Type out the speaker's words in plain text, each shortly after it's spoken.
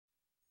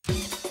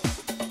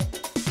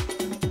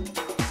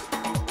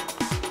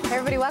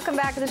everybody, welcome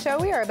back to the show.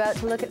 We are about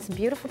to look at some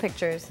beautiful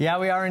pictures. Yeah,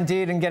 we are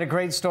indeed, and get a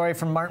great story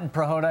from Martin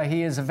Prihoda.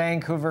 He is a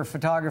Vancouver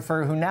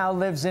photographer who now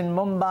lives in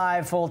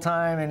Mumbai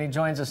full-time, and he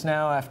joins us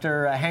now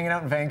after hanging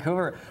out in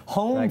Vancouver,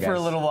 home for a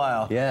little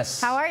while.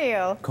 Yes. How are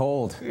you?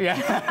 Cold. Yeah.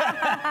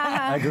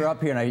 I grew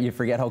up here, and you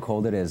forget how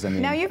cold it is. I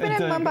mean, now, you've been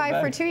in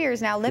Mumbai for 2 years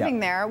now,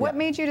 living there. What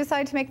made you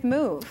decide to make the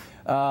move?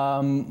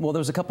 Well, there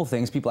was a couple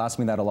things. People ask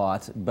me that a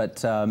lot,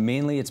 but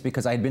mainly it's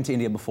because I had been to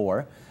India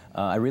before.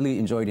 I really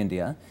enjoyed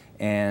India,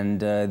 and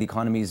the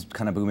economy is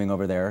kind of booming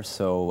over there,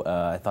 so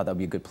I thought that would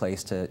be a good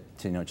place to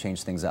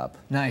change things up.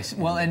 Nice.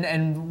 Well,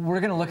 and we're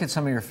going to look at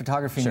some of your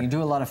photography. Sure. And you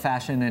do a lot of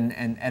fashion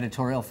and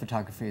editorial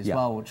photography as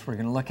well, which we're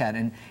going to look at.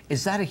 And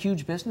is that a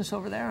huge business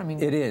over there? I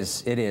mean, it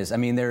is. It is. I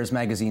mean, there's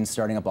magazines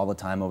starting up all the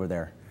time over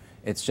there.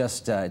 It's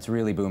just, it's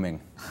really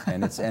booming,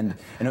 and it's, and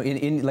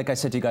like I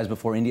said to you guys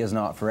before, India is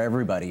not for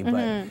everybody, but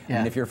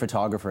and if you're a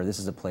photographer, this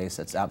is a place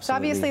that's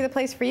absolutely. It's obviously the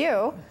place for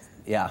you.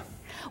 Yeah.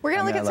 We're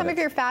going to look at some of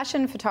your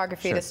fashion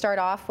photography to start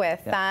off with.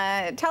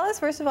 Tell us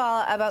first of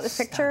all about this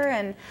picture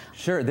and.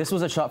 Sure. This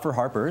was a shot for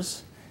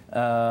Harper's,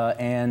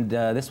 and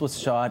this was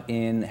shot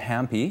in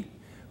Hampi,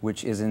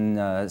 which is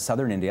in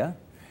southern India.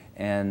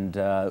 And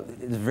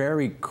it's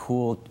very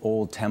cool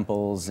old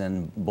temples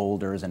and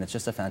boulders, and it's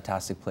just a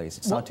fantastic place.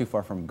 It's not too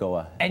far from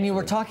Goa. And you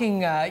were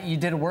talking, you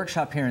did a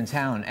workshop here in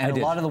town, and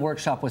a lot of the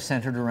workshop was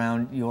centered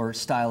around your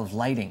style of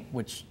lighting,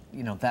 which,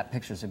 you know, that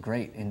picture's a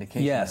great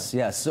indication. Yes,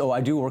 yes. So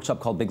I do a workshop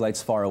called Big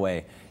Lights Far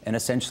Away, and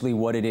essentially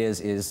what it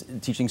is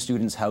teaching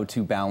students how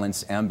to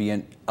balance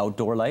ambient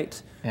outdoor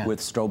light with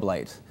strobe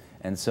light.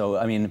 And so,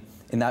 I mean,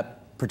 in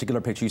that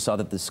particular picture, you saw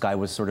that the sky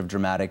was sort of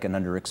dramatic and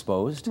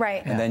underexposed.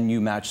 Right. And then you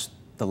matched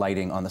the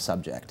lighting on the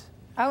subject.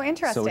 Oh,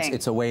 interesting. So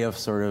it's a way of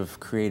sort of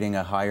creating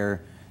a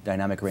higher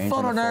dynamic range.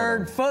 Photo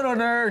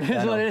nerd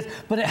is what it is.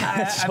 But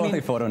it's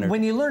totally photo nerd.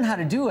 When you learn how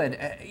to do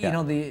it, you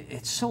know,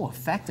 it's so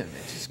effective.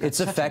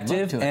 It's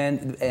effective,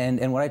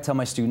 and what I tell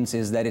my students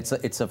is that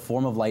it's a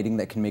form of lighting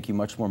that can make you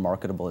much more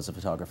marketable as a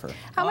photographer.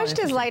 How much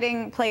does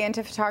lighting play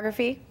into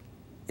photography?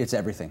 It's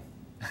everything.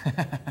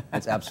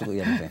 It's absolutely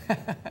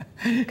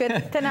everything.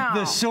 Good to know.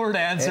 The short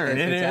answer,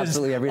 it's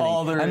absolutely everything.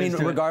 All there is. I mean,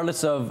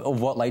 regardless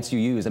of what lights you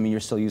use, I mean, you're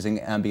still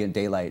using ambient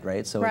daylight,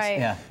 right? So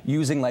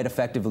using light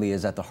effectively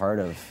is at the heart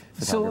of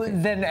photography.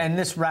 So then, and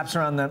this wraps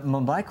around the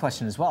Mumbai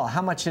question as well.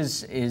 How much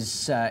is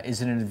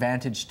it an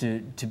advantage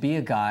to be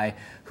a guy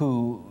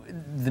who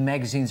the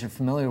magazines are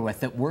familiar with,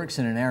 that works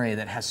in an area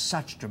that has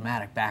such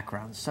dramatic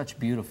backgrounds, such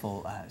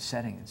beautiful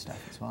setting and stuff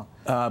as well?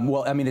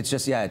 Well, I mean, it's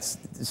just,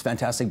 it's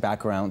fantastic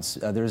backgrounds.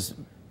 There's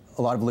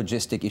a lot of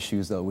logistic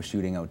issues, though, with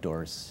shooting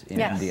outdoors in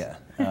India.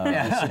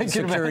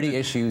 Security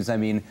issues. I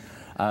mean,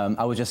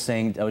 I was just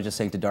saying to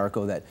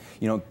Darko that,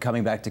 you know,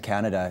 coming back to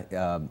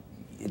Canada,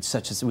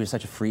 we're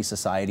such a free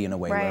society in a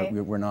way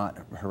where we're not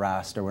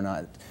harassed or we're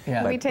not.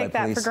 We take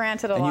that for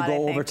granted a lot. And you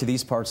go I over to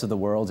these parts of the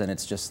world, and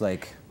it's just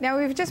like. Now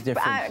we've just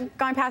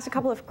gone past a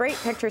couple of great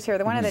pictures here.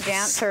 The one of the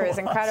dancer is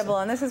incredible,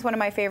 and this is one of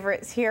my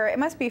favorites here. It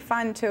must be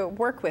fun to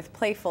work with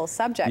playful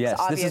subjects. Yes,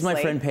 obviously. This is my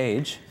friend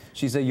Paige.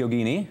 She's a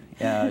yogini.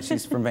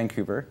 She's from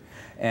Vancouver,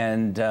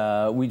 and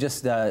we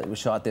just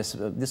shot this.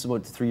 This is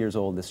about 3 years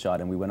old. This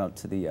shot, and we went out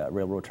to the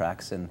railroad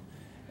tracks and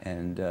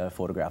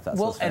photograph that.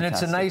 Well, and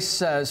it's a nice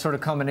sort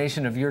of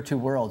combination of your two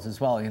worlds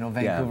as well. You know,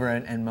 Vancouver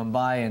and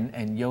Mumbai,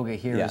 and yoga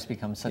here has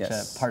become such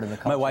a part of the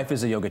culture. My wife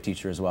is a yoga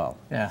teacher as well.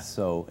 Yeah.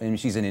 So, and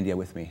she's in India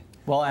with me.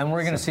 Well, and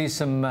we're going to see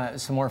some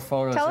more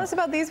photos. Tell us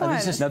about these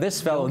ones. Now, this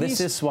fellow, this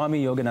is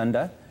Swami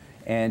Yogananda,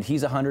 and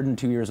he's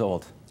 102 years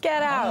old.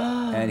 Get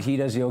out. And he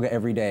does yoga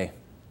every day.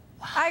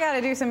 I got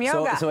to do some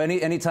yoga. So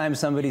anytime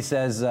somebody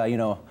says, you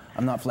know,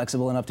 I'm not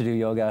flexible enough to do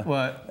yoga,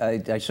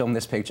 I show them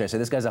this picture. I say,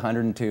 this guy's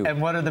 102. And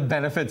what are the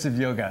benefits of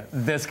yoga?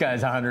 This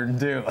guy's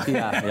 102.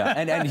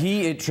 And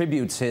he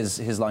attributes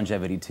his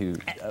longevity to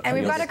and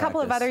we've got a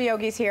couple of other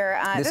yogis here.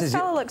 This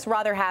fellow looks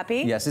rather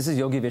happy. Yes, this is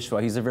Yogi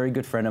Vishwa. He's a very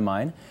good friend of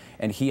mine,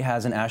 and he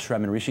has an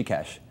ashram in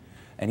Rishikesh,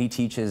 and he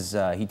teaches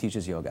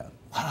yoga.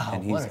 Wow,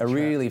 and he's a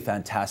really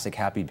fantastic,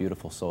 happy,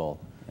 beautiful soul.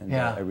 And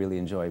I really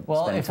enjoy spending time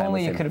with him. Well, if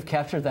only you could have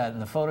captured that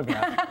in the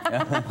photograph.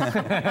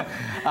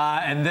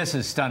 And this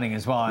is stunning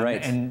as well.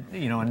 Right. And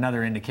you know,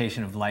 another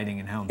indication of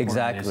lighting and how important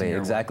it is.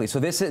 Exactly. So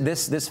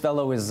this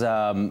fellow is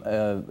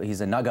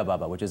he's a Naga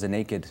Baba, which is a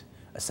naked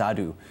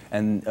sadhu.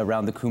 And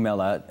around the Kumbh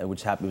Mela,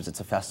 it's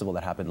a festival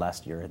that happened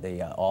last year.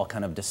 They all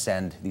kind of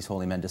descend. These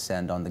holy men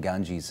descend on the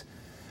Ganges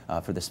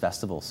for this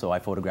festival. So I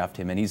photographed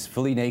him, and he's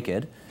fully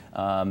naked.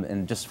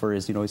 And just for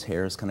his, his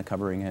hair is kind of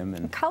covering him.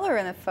 And the color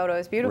in the photo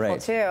is beautiful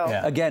too.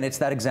 Yeah. Again, it's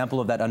that example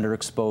of that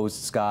underexposed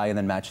sky and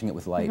then matching it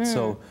with light.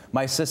 So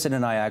my assistant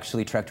and I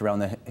actually trekked around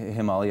the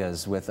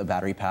Himalayas with a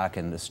battery pack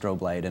and a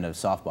strobe light and a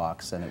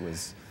softbox, and it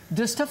was.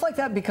 Does stuff like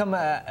that become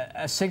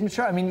a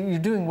signature? I mean, you're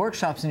doing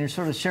workshops and you're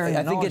sort of sharing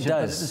the knowledge. I think it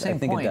does. But at the same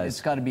point,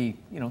 it's got to be,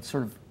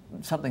 sort of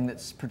something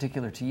that's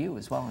particular to you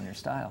as well in your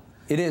style.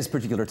 It is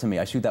particular to me.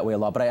 I shoot that way a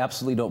lot, but I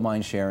absolutely don't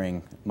mind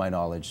sharing my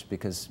knowledge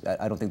because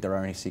I don't think there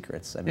are any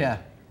secrets. I mean,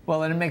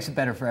 Well, and it makes it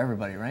better for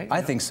everybody, right?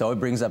 I think so. It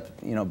brings up,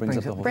 brings up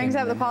the whole thing. Brings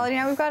up the quality.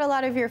 Now, we've got a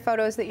lot of your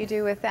photos that you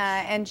do with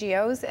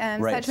NGOs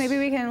and such. Maybe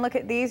we can look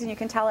at these and you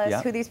can tell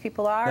us who these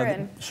people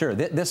are. Sure.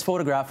 This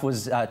photograph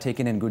was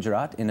taken in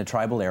Gujarat, in a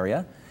tribal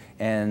area.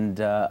 And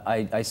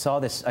I saw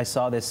this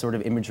sort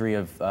of imagery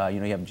of,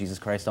 you have Jesus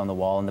Christ on the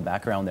wall in the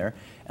background there.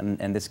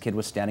 And this kid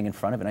was standing in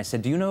front of it. And I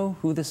said, do you know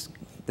who this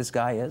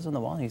guy is on the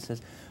wall? And he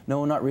says,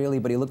 no, not really,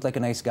 but he looked like a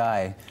nice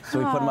guy. So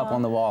we put him up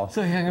on the wall.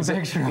 So he hung a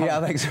picture. Yeah,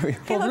 thanks.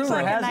 He looks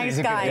like a nice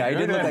guy. Yeah, he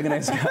did look like a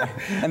nice guy.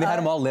 And they had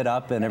him all lit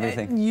up and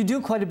everything. You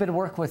do quite a bit of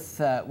work with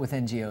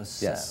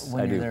NGOs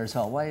when you're there as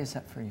well. Why is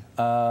that for you?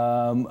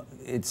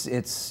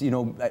 It's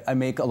I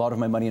make a lot of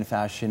my money in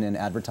fashion and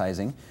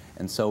advertising.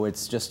 And so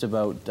it's just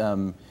about,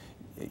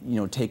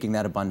 taking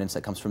that abundance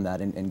that comes from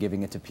that and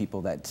giving it to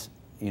people that,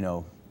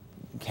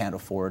 can't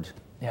afford.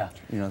 Yeah.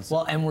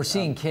 Well, and we're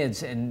seeing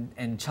kids,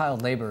 and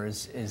child labor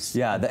is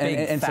a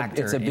big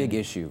factor. It's a big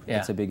issue. Yeah.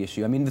 It's a big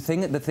issue. I mean, the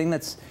thing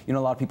that's, a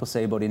lot of people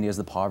say about India is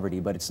the poverty,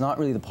 but it's not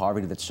really the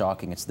poverty that's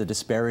shocking. It's the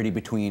disparity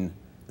between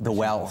the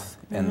wealth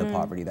and the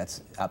poverty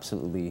that's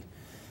absolutely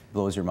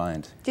blows your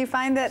mind. Do you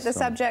find that the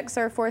subjects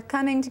are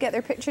forthcoming to get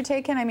their picture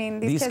taken? I mean,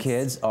 these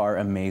kids are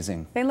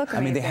amazing. They look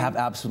amazing. I mean, they have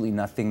absolutely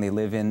nothing. They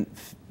live in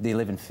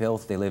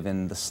filth. They live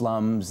in the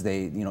slums.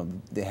 They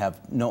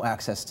have no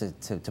access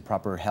to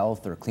proper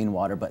health or clean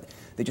water, but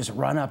they just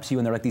run up to you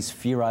and they're like these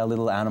feral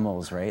little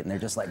animals, right? And they're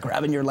just like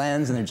grabbing your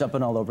lens and they're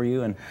jumping all over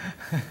you. And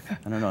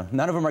I don't know.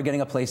 None of them are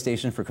getting a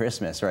PlayStation for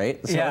Christmas,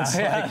 right? So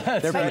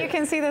but you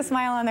can see the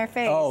smile on their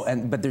face. Oh,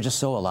 but they're just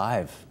so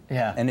alive.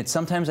 Yeah. And it's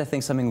sometimes, I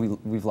think, something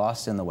we've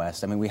lost in the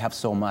West. I mean, we have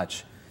so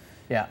much.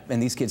 Yeah. And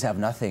these kids have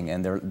nothing,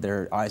 and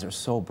their eyes are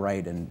so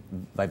bright and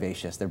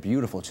vivacious. They're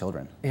beautiful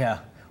children. Yeah.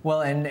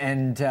 Well,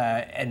 and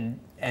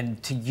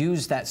to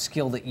use that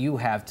skill that you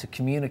have to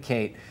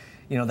communicate,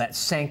 that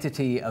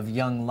sanctity of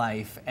young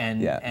life,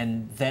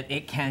 and that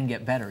it can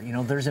get better.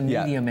 There's a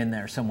medium in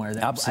there somewhere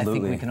that I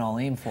think we can all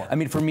aim for. I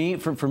mean,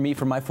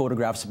 for my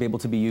photographs to be able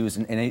to be used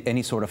in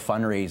any sort of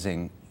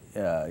fundraising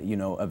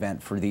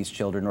event for these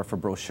children or for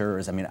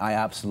brochures, I mean, I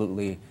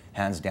absolutely,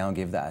 hands down,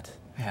 give that.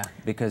 Yeah.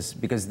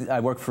 Because I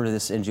work for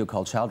this NGO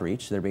called Child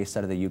Reach. They're based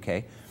out of the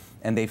UK,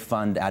 and they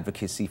fund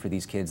advocacy for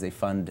these kids. They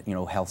fund,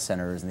 health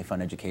centers, and they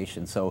fund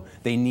education. So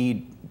they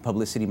need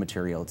publicity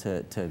material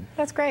to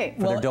That's great.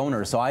 For their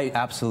donors. So I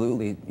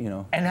absolutely,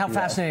 And how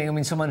fascinating. I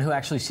mean, someone who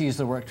actually sees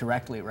the work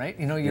directly, right?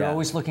 You're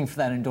always looking for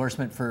that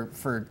endorsement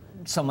for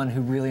someone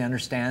who really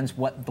understands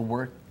what the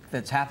work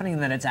that's happening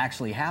and that it's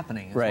actually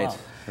happening as well.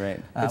 Right.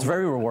 It's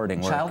very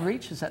rewarding work. Child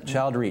Reach, is that?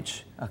 Child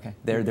Reach. Okay.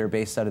 They're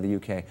based out of the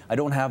UK. I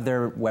don't have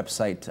their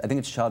website. I think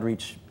it's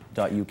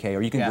childreach.uk,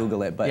 or you can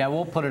Google it. But yeah,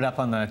 we'll put it up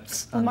on the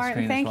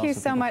Martin, thank you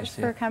so much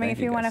for coming. If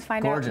you want to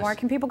find out more,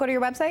 can people go to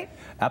your website?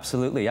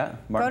 Absolutely, yeah.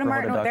 Go to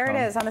Martin. There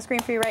it is on the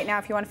screen for you right now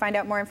if you want to find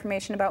out more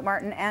information about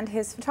Martin and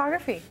his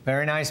photography.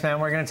 Very nice, man.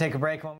 We're going to take a break.